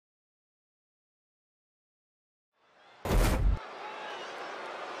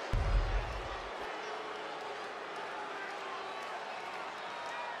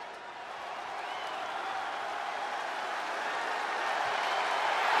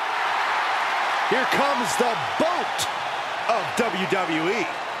Here comes the boat of WWE.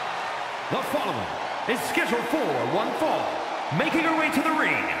 The following is scheduled for one fall, making her way to the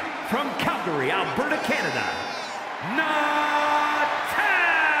ring from Calgary, Alberta, Canada, Natalya!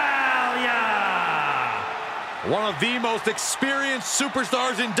 One of the most experienced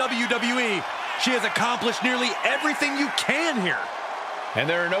superstars in WWE. She has accomplished nearly everything you can here. And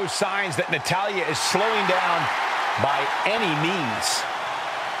there are no signs that Natalya is slowing down by any means.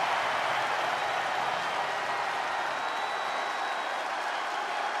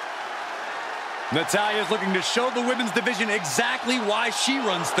 Natalya is looking to show the women's division exactly why she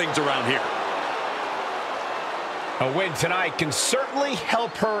runs things around here. A win tonight can certainly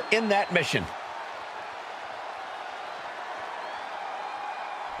help her in that mission.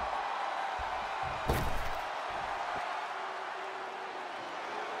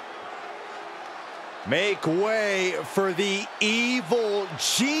 Make way for the evil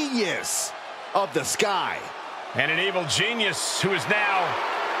genius of the Sky. And an evil genius who is now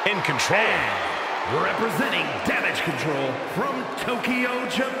in control. And representing Damage Control from Tokyo,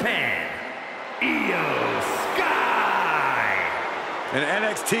 Japan, IYO Sky. An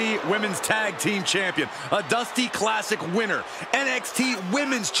NXT Women's Tag Team Champion, a Dusty Classic winner, NXT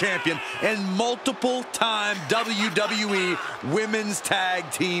Women's Champion, and multiple-time WWE Women's Tag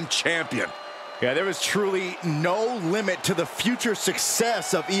Team Champion. Yeah, there was truly no limit to the future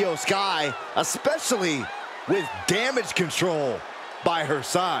success of IYO Sky, especially with Damage Control by her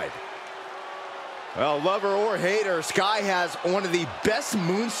side. Well, lover or hater, Sky has one of the best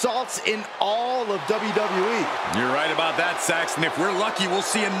moonsaults in all of WWE. You're right about that, Saxton. If we're lucky, we'll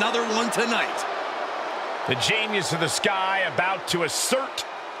see another one tonight. The genius of the Sky about to assert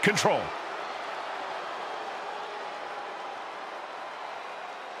control.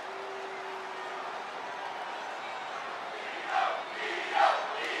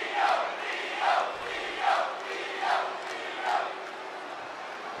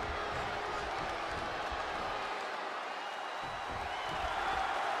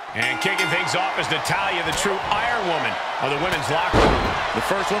 And kicking things off is Natalya, the true Iron Woman of the women's locker room. The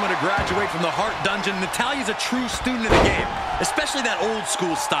first woman to graduate from the Heart Dungeon, Natalya's a true student of the game, especially that old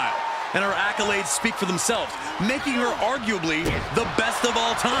school style. And her accolades speak for themselves, making her arguably the best of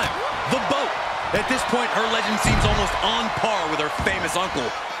all time. The Boat. At this point, her legend seems almost on par with her famous uncle.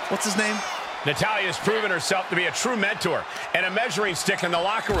 What's his name? Natalya has proven herself to be a true mentor and a measuring stick in the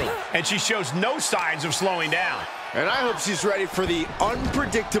locker room, and she shows no signs of slowing down. And I hope she's ready for the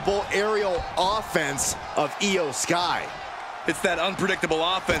unpredictable aerial offense of IYO Sky. It's that unpredictable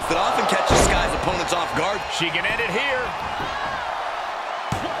offense that often catches Sky's opponents off guard. She can end it here.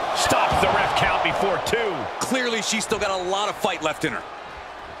 Stops the ref count before two. Clearly, she's still got a lot of fight left in her.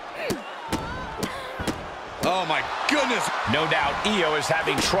 Oh, my goodness. No doubt IYO is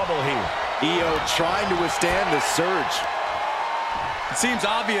having trouble here. IYO trying to withstand the surge. It seems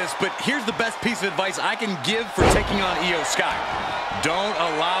obvious, but here's the best piece of advice I can give for taking on IYO Sky. Don't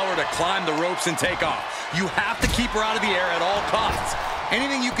allow her to climb the ropes and take off. You have to keep her out of the air at all costs.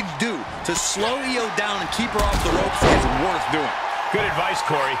 Anything you can do to slow IYO down and keep her off the ropes is worth doing. Good advice,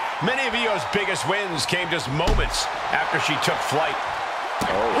 Corey. Many of IYO's biggest wins came just moments after she took flight.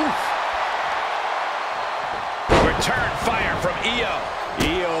 Oh. Return fire from IYO.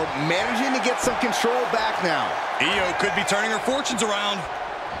 IYO managing to get some control back now. IYO could be turning her fortunes around.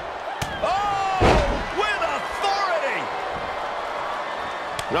 Oh, with authority.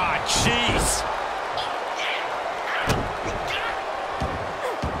 Ah, jeez.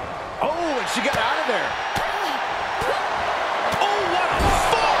 Oh, and she got out of there. Oh, what a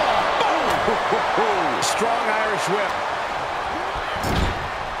fall. Boom. Strong Irish whip.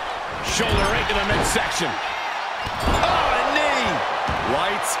 Shoulder right to the midsection. Oh, a knee.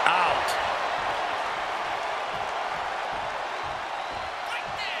 Lights out.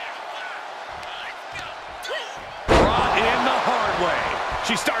 Brought in the hard way.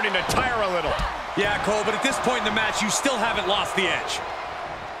 She's starting to tire a little. Yeah, Cole, but at this point in the match, you still haven't lost the edge.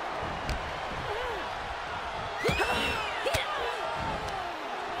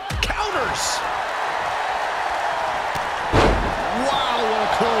 Counters. Wow, what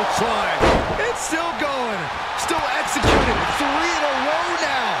a clothesline. It's still going. Still executing. 3 in a row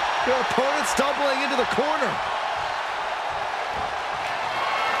now. Their opponent stumbling into the corner.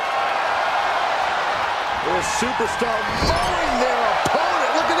 This superstar mowing their opponent.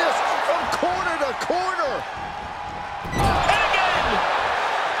 Look at this. From corner to corner. And again.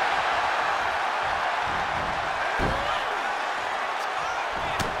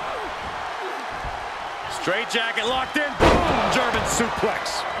 Straight jacket locked in. Boom! German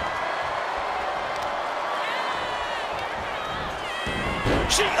suplex.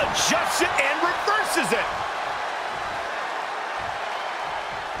 She adjusts it and reverses it.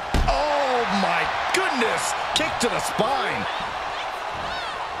 Oh, my goodness. Kick to the spine.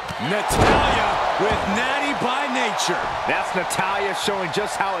 Natalya with natty by nature. That's Natalya showing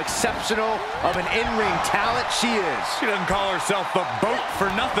just how exceptional of an in-ring talent she is. She doesn't call herself the boat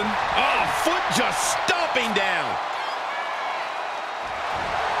for nothing. Oh, foot just stomping down.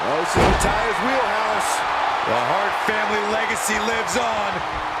 Oh, this is Natalya's wheelhouse. The Hart family legacy lives on.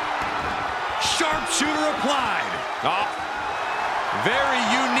 Sharpshooter applied. Oh. Very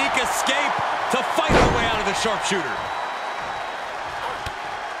unique escape to fight her way out of the sharpshooter.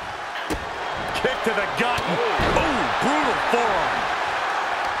 Kick to the gut. Oh, brutal forearm.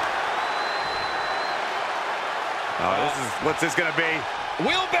 Oh, what's this gonna be?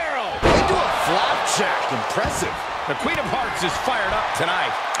 Wheelbarrow. Into a flapjack. Impressive. The Queen of Hearts is fired up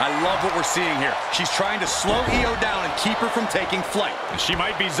tonight. I love what we're seeing here. She's trying to slow IYO down and keep her from taking flight. She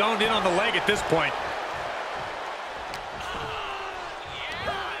might be zoned in on the leg at this point.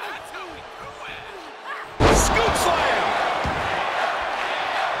 Scoop slam!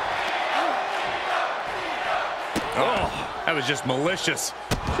 Oh, that was just malicious.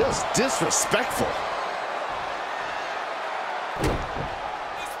 Just disrespectful.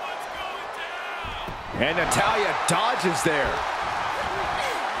 And Natalya dodges there.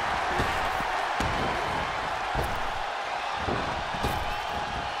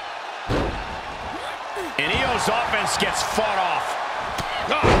 And IYO's offense gets fought off.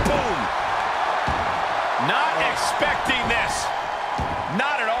 Oh, boom! Not expecting this.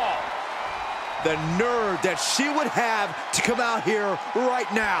 Not at all. The nerve that she would have to come out here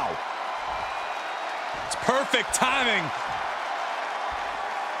right now. It's perfect timing.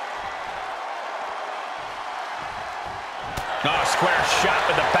 Oh, square shot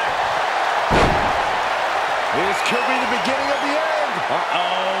with the back. This could be the beginning of the end.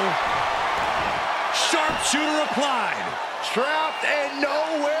 Uh-oh. Sharpshooter applied. Trapped and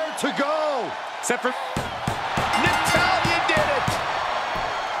nowhere to go. Except for... Natalya did it.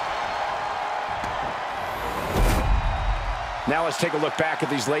 Now let's take a look back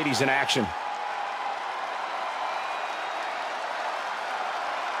at these ladies in action.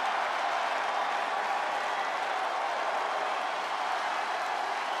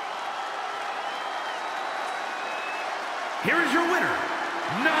 Here is your winner,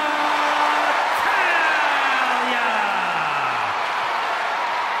 Natalya!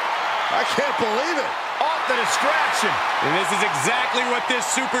 I can't believe it. Off the distraction. And this is exactly what this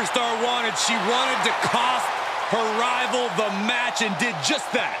superstar wanted. She wanted to cost her rival the match and did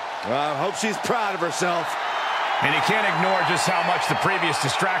just that. I hope she's proud of herself. And you can't ignore just how much the previous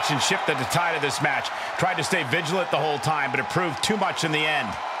distraction shifted the tide of this match. Tried to stay vigilant the whole time, but it proved too much in the end.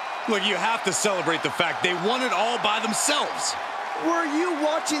 Look, you have to celebrate the fact they won it all by themselves. Were you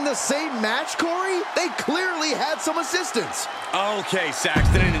watching the same match, Corey? They clearly had some assistance. Okay,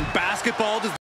 Saxton, and in basketball, does